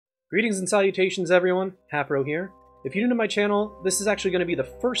Greetings and salutations everyone, Halfro here. If you're new to my channel, this is actually going to be the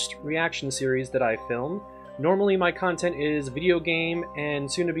first reaction series that I film. Normally my content is video game and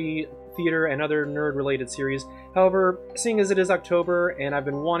soon to be theater and other nerd related series. However, seeing as it is October and I've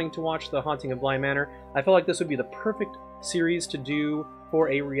been wanting to watch The Haunting of Bly Manor, I felt like this would be the perfect series to do for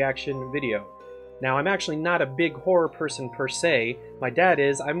a reaction video. Now, I'm actually not a big horror person per se. My dad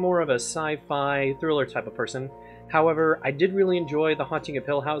is. I'm more of a sci-fi thriller type of person. However, I did really enjoy The Haunting of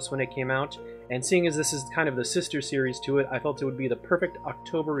Hill House when it came out, and seeing as this is kind of the sister series to it, I felt it would be the perfect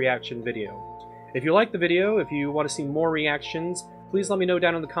October reaction video. If you like the video, if you want to see more reactions, please let me know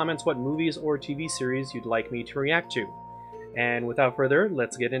down in the comments what movies or TV series you'd like me to react to. And without further,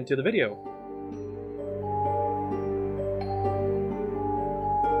 let's get into the video.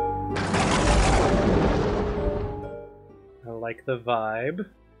 I like the vibe.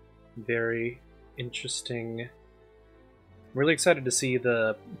 Very interesting. I'm really excited to see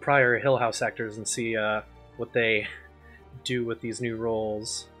the prior Hill House actors and see what they do with these new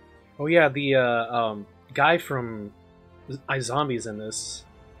roles. Oh yeah, the guy from iZombie's in this.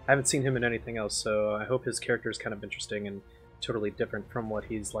 I haven't seen him in anything else, so I hope his character is kind of interesting and totally different from what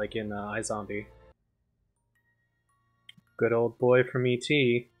he's like in iZombie. Good old boy from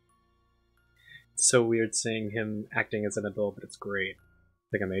E.T. It's so weird seeing him acting as an adult, but it's great. I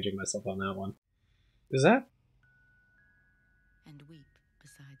think I'm aging myself on that one. Is that? And weep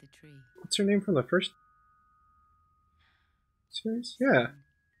beside the tree. What's her name from the first series? Yeah.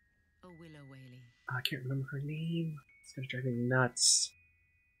 Oh, Willow Whaley. Oh, I can't remember her name. It's gonna drive me nuts.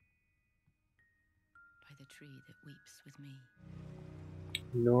 By the tree that weeps with me.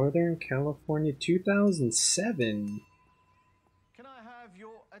 Northern California 2007. Can I have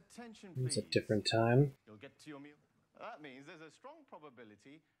your attention, It was please? a different time. You'll get to your meal. That means there's a strong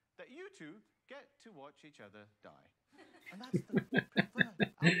probability that you two get to watch each other die. And that's the preferred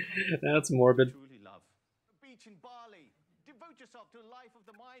outcome. That's morbid. Truly love. The beach in Bali. Devote yourself to a life of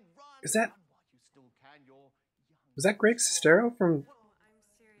the mind. Run. Is that- Run while you still can. You're young. Was that Greg Sestero from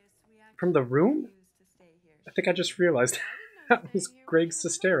The Room? I think I just realized that was Greg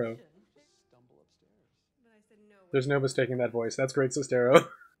Sestero. There's no mistaking that voice. That's Greg Sestero.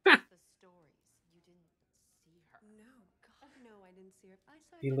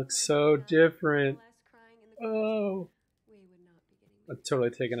 He looks so different. Oh. I'm totally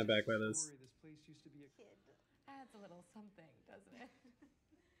taken aback by this. Adds a little something, doesn't it?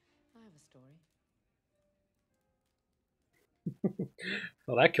 I have a story.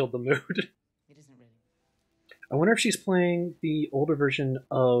 Well, that killed the mood. It isn't really. I wonder if she's playing the older version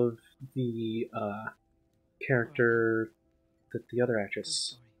of the character that the other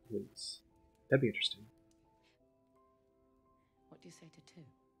actress was. That'd be interesting. What do you say to two?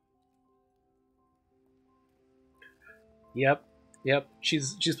 Yep.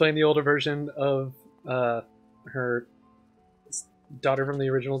 She's playing the older version of her daughter from the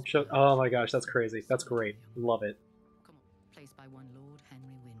original show. Oh my gosh, that's crazy. That's great. Love it. Come on, placed by one Lord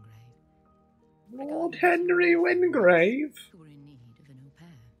Henry Wingrave. Lord Henry Wingrave. Who were in need of an au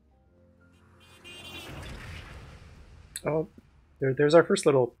pair. Oh, there's our first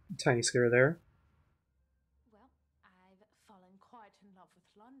little tiny scare there. Well, I've fallen quite in love with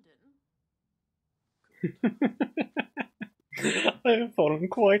London. I have fallen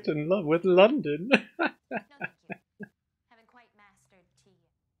quite in love with London. No, thank you. Haven't quite mastered tea.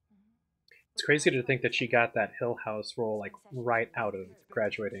 It's crazy to think that she got that Hill House role like right out of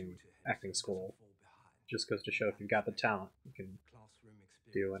graduating acting school. Just goes to show if you've got the talent, you can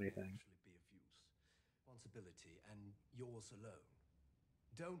do anything. Responsibility and yours alone.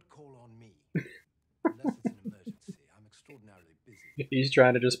 Don't call on me unless it's an emergency. I'm extraordinarily busy. He's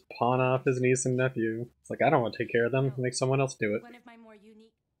trying to just pawn off his niece and nephew. It's like, I don't want to take care of them. Make someone else do it. One of my more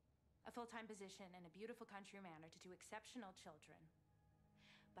unique, a full-time position in a beautiful country manor to do exceptional children.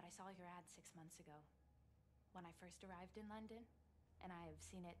 But I saw your ad 6 months ago, when I first arrived in London, and I have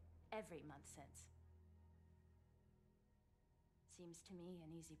seen it every month since. Seems to me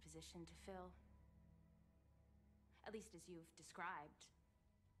an easy position to fill. At least as you've described.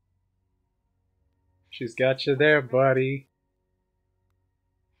 She's got you there, buddy.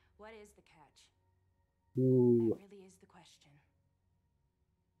 What is the catch? Ooh. That really is the question.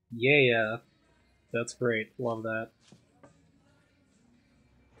 Yeah. That's great. Love that.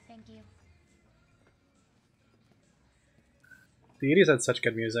 Thank you. The 80s had such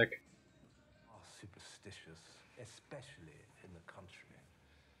good music. Are superstitious, especially in the country.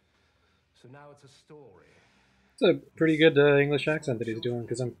 So now it's a story. It's a pretty good English accent that he's doing,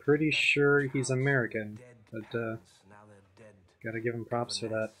 because I'm pretty sure he's American. But, Now they're dead. gotta give him props for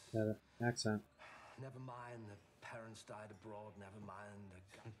that accent. Never mind that parents died abroad. Never mind.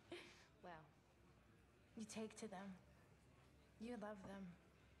 take to them. You love them.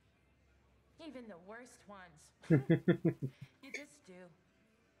 Even the worst ones. You just do.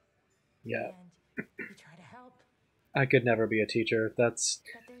 Yeah. And you try to help. I could never be a teacher. That's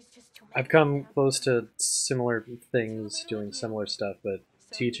But there's just too I've many come of them. close to similar things, doing similar stuff, but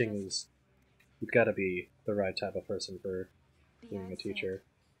So teaching you is you've got to be the right type of person for The being a ad teacher.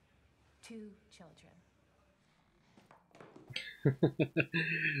 said 2 children.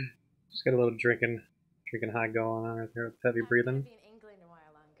 Just got a little drinking high going on right there with heavy breathing. I'm gonna be in England a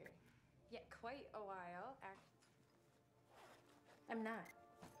while longer. Yeah, quite a while. I'm not.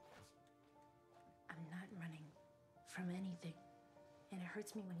 I'm not running from anything. And it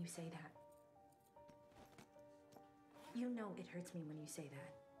hurts me when you say that. You know it hurts me when you say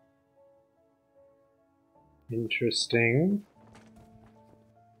that. Interesting.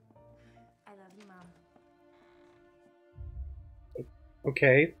 I love you, Mom.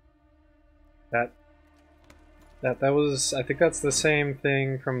 Okay. That was, I think that's the same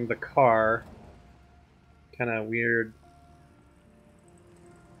thing from the car. Kind of weird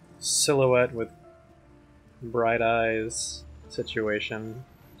silhouette with bright eyes situation.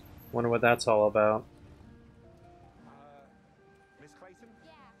 Wonder what that's all about. Miss Clayton?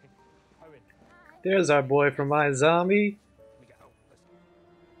 Yeah. Owen. There's our boy from My Zombie.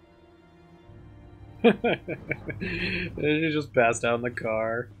 Let me get out. She just passed out in the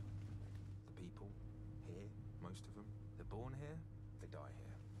car. The people here, most of them, they're born here, they die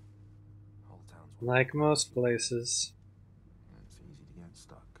here. Whole town's one Like big most graveyard. places. And it's easy to get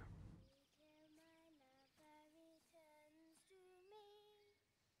stuck.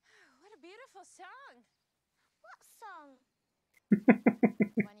 What a beautiful song. What song?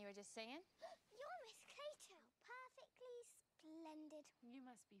 The one you were just singing? You're Miss Cato. Perfectly splendid. You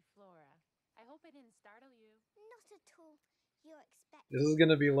must be Flora. I hope I didn't startle you. Not at all. You're expecting. This is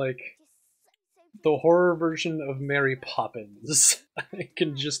gonna be like Just so the horror version of Mary Poppins. I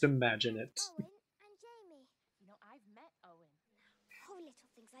can just imagine it. Owen and Jamie. You know, I've met Owen. Oh, little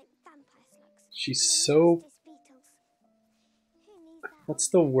things like vampire slugs. She's And the so... nasty beetles. Who needs that? What's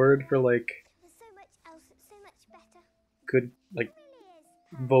the word for like There's so much else that's so much better. good like It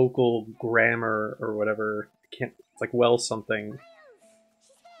really is. vocal grammar or whatever? Can't, it's like well something. Miles!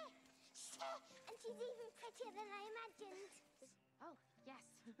 She's here! She's here! And she's even prettier than I imagined. Oh, yes.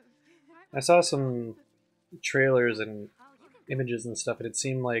 I saw some trailers and Oh, you can images and stuff, and it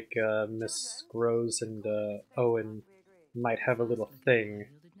seemed like Miss Rose and Owen might have a little thing.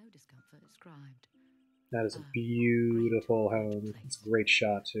 That is a beautiful home. It's a great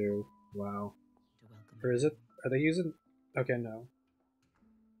shot too. Wow. Or is it? Are they using? Okay, no.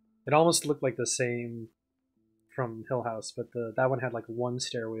 It almost looked like the same from Hill House, but that one had like one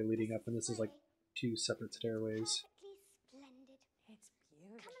stairway leading up, and this is like 2 separate stairways. Perfectly splendid. It's Come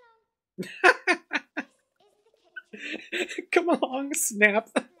beautiful. along. This is the kitchen. Come along, snap.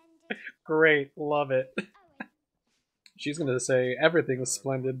 Splendid. Great, love it. Owen. She's gonna say everything's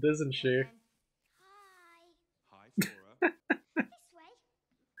splendid, isn't she? Hi. Hi, Flora. This way.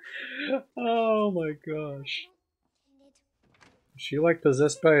 Oh my gosh. Splendid. Is she like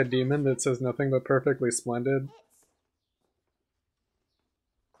possessed by a demon that says nothing but perfectly splendid? It's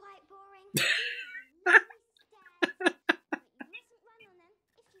quite boring. Lovely stairs. But you mustn't run on them.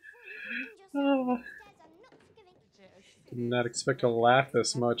 If you fall, you Oh, injure yourself. Stairs are not forgiving. did not expect to laugh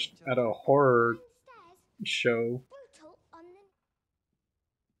this much at a horror Stairs. show. Brutal on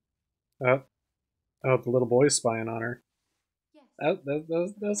the. Oh, the little boy's spying on her. Yes.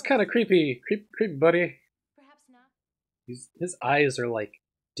 That's kind of creepy. Creepy, buddy. Perhaps not. His eyes are like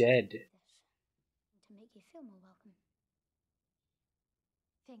dead. To make you feel more welcome.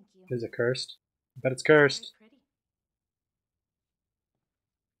 Thank you. Is it cursed? I bet it's cursed. Very pretty.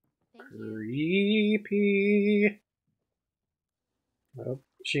 Thank you. Creepy. Well,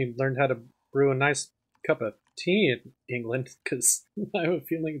 she learned how to brew a nice cup of tea in England, because I have a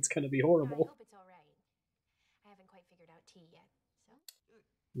feeling it's going to be I horrible. hope it's all right. I haven't quite figured out tea yet, so.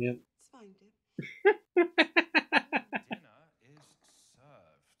 Yep. It's fine, dear. Dinner is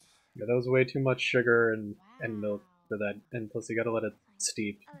served. Yeah, that was way too much sugar and milk Wow. for that, and plus you gotta let it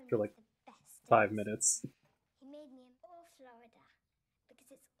steep Owen for makes like the best 5 stairs. minutes. He made me an all Florida because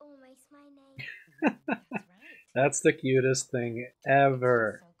it's almost my name. That's right. That's the cutest thing It's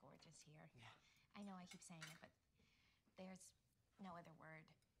ever. so gorgeous here. I know I keep saying it, but there's no other word.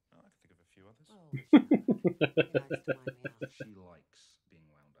 Oh, I can think of a few others. Oh, Sharon. He likes to wind me up. She likes being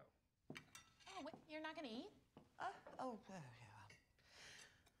wound up. Oh, wait, you're not gonna eat? Yeah.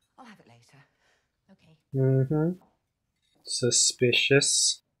 I'll have it later. Okay. Mm-hmm.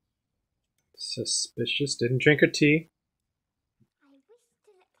 Suspicious. Suspicious. Didn't drink her tea. I wish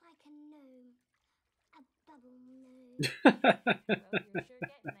to look like a gnome, A bubble moon. Well, you're sure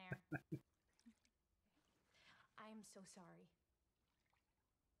getting there. I'm so sorry.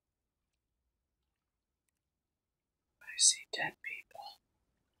 I see dead people.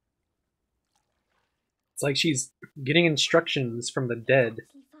 It's like she's getting instructions from the dead.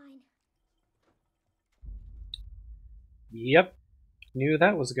 Absolutely fine. Yep. Knew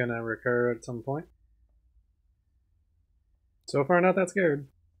that was gonna recur at some point. So far, not that scared.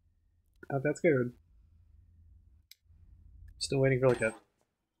 Not that scared. Still waiting for like a...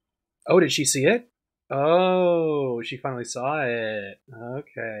 Oh, did she see it? Oh, she finally saw it.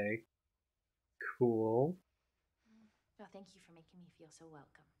 Okay. Cool. Well, thank you for making me feel so welcome.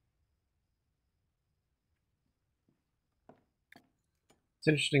 It's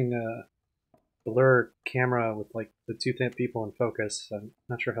interesting, blur camera with like the two people in focus. I'm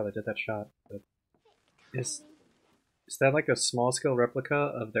not sure how they did that shot, but is that like a small scale replica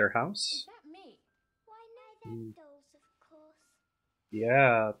of their Is house? that me? Why no, they're dolls, of course.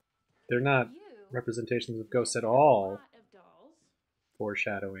 Yeah, they're not You? representations of ghosts at have a all. lot of dolls,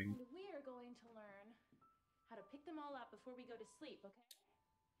 Foreshadowing. and we are going to learn how to pick them all up before we go to sleep, okay?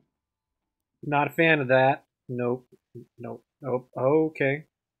 Not a fan of that. Nope. Nope. Nope. Okay.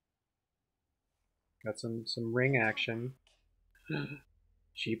 Got some ring action.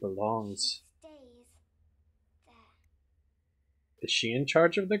 She belongs. She stays there. Is she in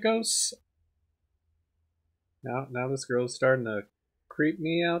charge of the ghosts? Now this girl's starting to creep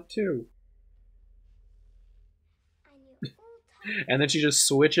me out too. I knew all time. And then she just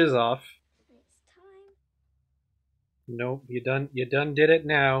switches off. It's time. Nope, you done did it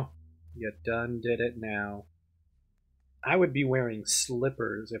now. You done did it now. I would be wearing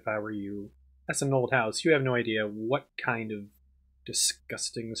slippers if I were you. That's an old house. You have no idea what kind of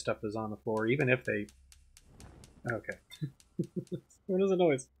disgusting stuff is on the floor, even if they... Okay. What is the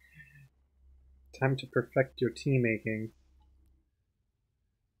noise? Time to perfect your tea making.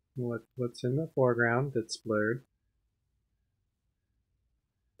 What's in the foreground that's blurred?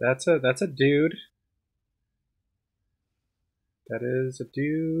 That's a dude. That is a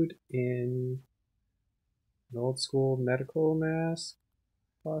dude in an old school medical mask,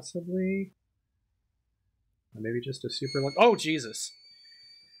 possibly. Or maybe just a super long... Oh, Jesus!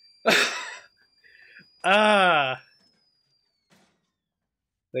 Ah!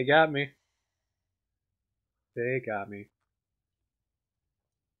 They got me. They got me.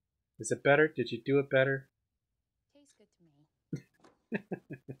 Is it better? Did you do it better? Tastes good to me.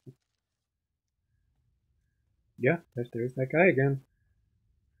 Yeah, there's that guy again.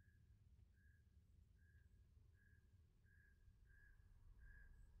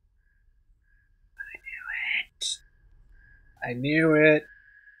 I knew it. Ways.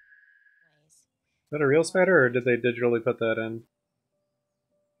 Is that a real spider, or did they digitally put that in?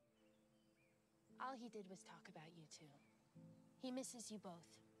 All he did was talk about you two. He misses you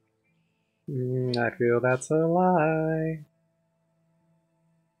both. I feel that's a lie.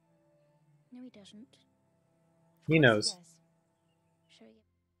 No, he doesn't. He Of course knows. does. Show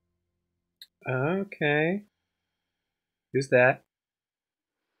you. Okay. Who's that?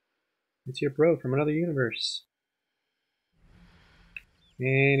 It's your bro from another universe.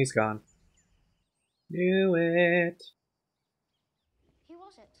 And he's gone. Knew it. Who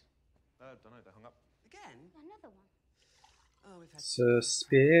was it? Don't know, they hung up. Again? Another one. Oh, we've had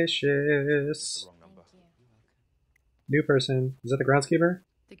Suspicious. Wrong number. Thank you. New person. Is that the groundskeeper?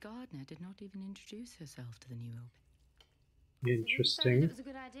 The gardener did not even introduce herself to the new open. Interesting. It was a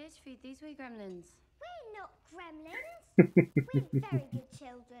good idea to feed these wee gremlins. We're not gremlins. We're very good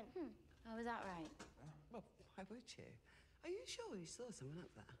children. Oh, is that right? Well, why would you? Are you sure you saw someone up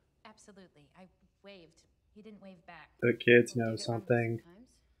there? Absolutely. I waved. He didn't wave back. The kids Well, know we do get something. gremlins sometimes.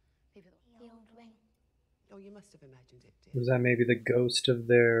 People The old wing. Oh, you must have imagined it, dear. Was that maybe the ghost of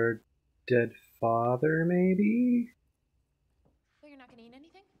their dead father, maybe? Well, you're not going to eat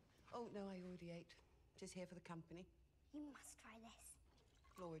anything? Oh, no, I already ate. Just here for the company. You must try this.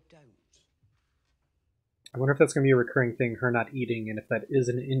 Laura, don't. I wonder if that's going to be a recurring thing, her not eating, and if that is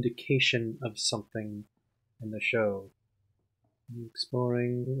an indication of something in the show.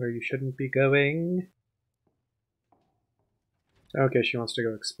 Exploring where you shouldn't be going. Okay, she wants to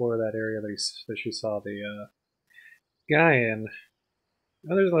go explore that area that she saw the guy in.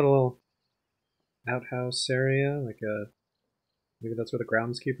 Oh, there's a little outhouse area, like maybe that's where the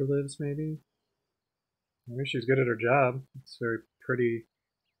groundskeeper lives, maybe? Maybe she's good at her job. It's a very pretty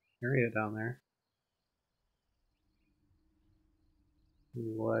area down there.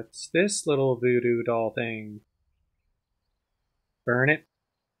 What's this little voodoo doll thing? Burn it.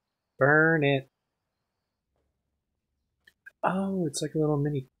 Burn it. Oh, it's like a little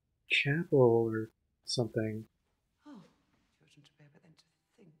mini chapel or something. Oh, children to be able then to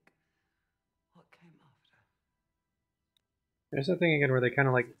think what came after. There's a thing again where they kind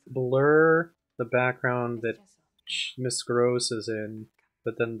of like blur the background that Miss Gross is in,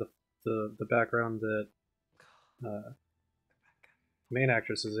 but then the background that main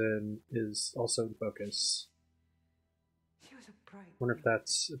actress is in is also in focus. She was a bright, Wonder if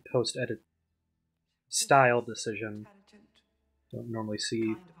that's a post-edit style decision. intelligent, Don't normally see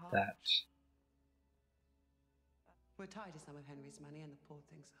kind of heart. that. We're tied to some of Henry's money and the poor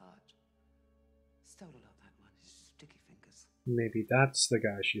thing's heart. Stole a lot, that one. His sticky fingers. Maybe that's the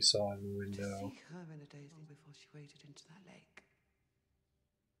guy she saw in the To window. see her in a daze before she waded into that lake.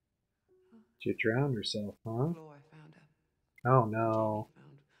 She drowned herself, huh? Flora found her. Oh no.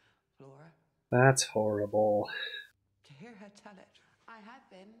 Jamie found Flora. That's horrible. To hear her tell it, I have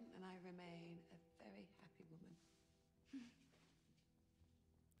been and I remain a very happy woman.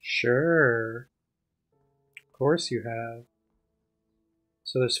 Sure. Of course you have.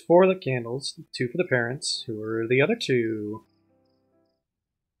 So there's 4 lit candles, 2 for the parents. Who are the other 2?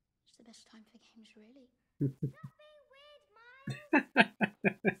 It's the best time for games, really. Don't be weird, Mum.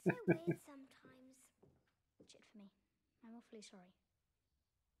 So weird sometimes. Watch it for me. I'm awfully sorry.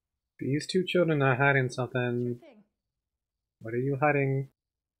 These 2 children are hiding Sure something. thing. What are you hiding,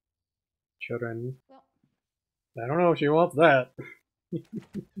 children? Well, I don't know if she wants that.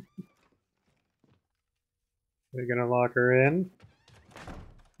 They're gonna lock her in.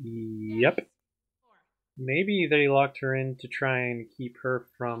 Yep. Maybe they locked her in to try and keep her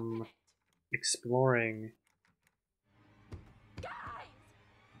from exploring.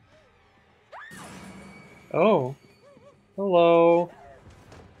 Oh. Hello.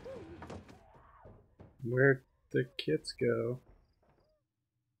 Where'd the kids go?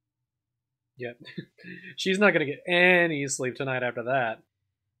 Yep. She's not gonna get any sleep tonight after that.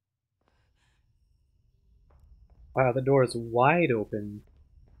 Wow, the door is wide open.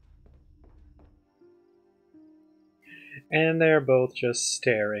 And they're both just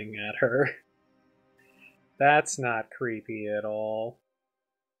staring at her. That's not creepy at all.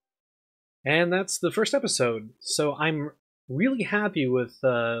 And that's the first episode. So I'm really happy with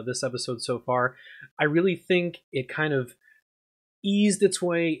this episode so far. I really think it kind of eased its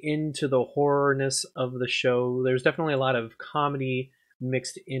way into the horrorness of the show. There's definitely a lot of comedy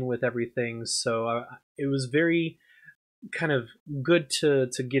mixed in with everything, so it was very kind of good to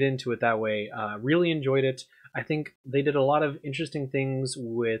get into it that way. Really enjoyed it. I think they did a lot of interesting things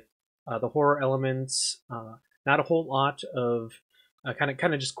with the horror elements. Not a whole lot of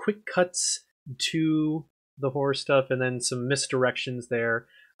kind of just quick cuts to the horror stuff, and then some misdirections there.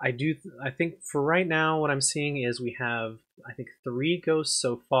 I think for right now, what I'm seeing is we have, I think, 3 ghosts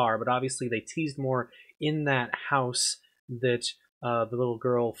so far, but obviously they teased more in that house that the little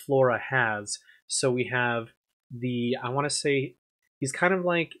girl Flora has. So we have I want to say he's kind of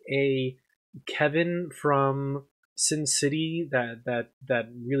like a Kevin from Sin City, that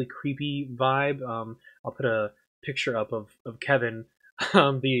really creepy vibe. I'll put a picture up of Kevin,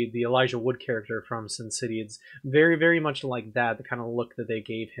 the Elijah Wood character from Sin City. It's very, very much like that, the kind of look that they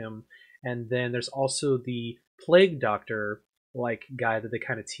gave him. And then there's also the Plague Doctor like guy that they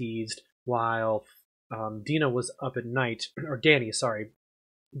kind of teased while Dina was up at night, or Danny, sorry.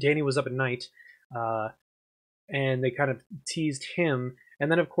 Danny was up at night, and they kind of teased him.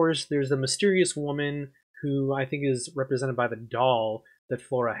 And then, of course, there's the mysterious woman who I think is represented by the doll that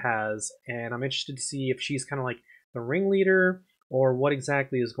Flora has. And I'm interested to see if she's kind of like the ringleader, or what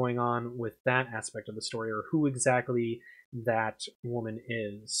exactly is going on with that aspect of the story, or who exactly that woman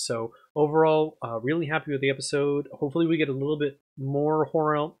is. So overall, really happy with the episode. Hopefully we get a little bit more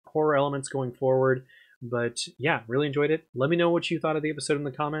horror elements going forward. But yeah, really enjoyed it. Let me know what you thought of the episode in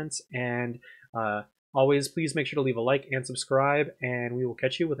the comments. And always, please make sure to leave a like and subscribe. And we will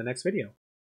catch you with the next video.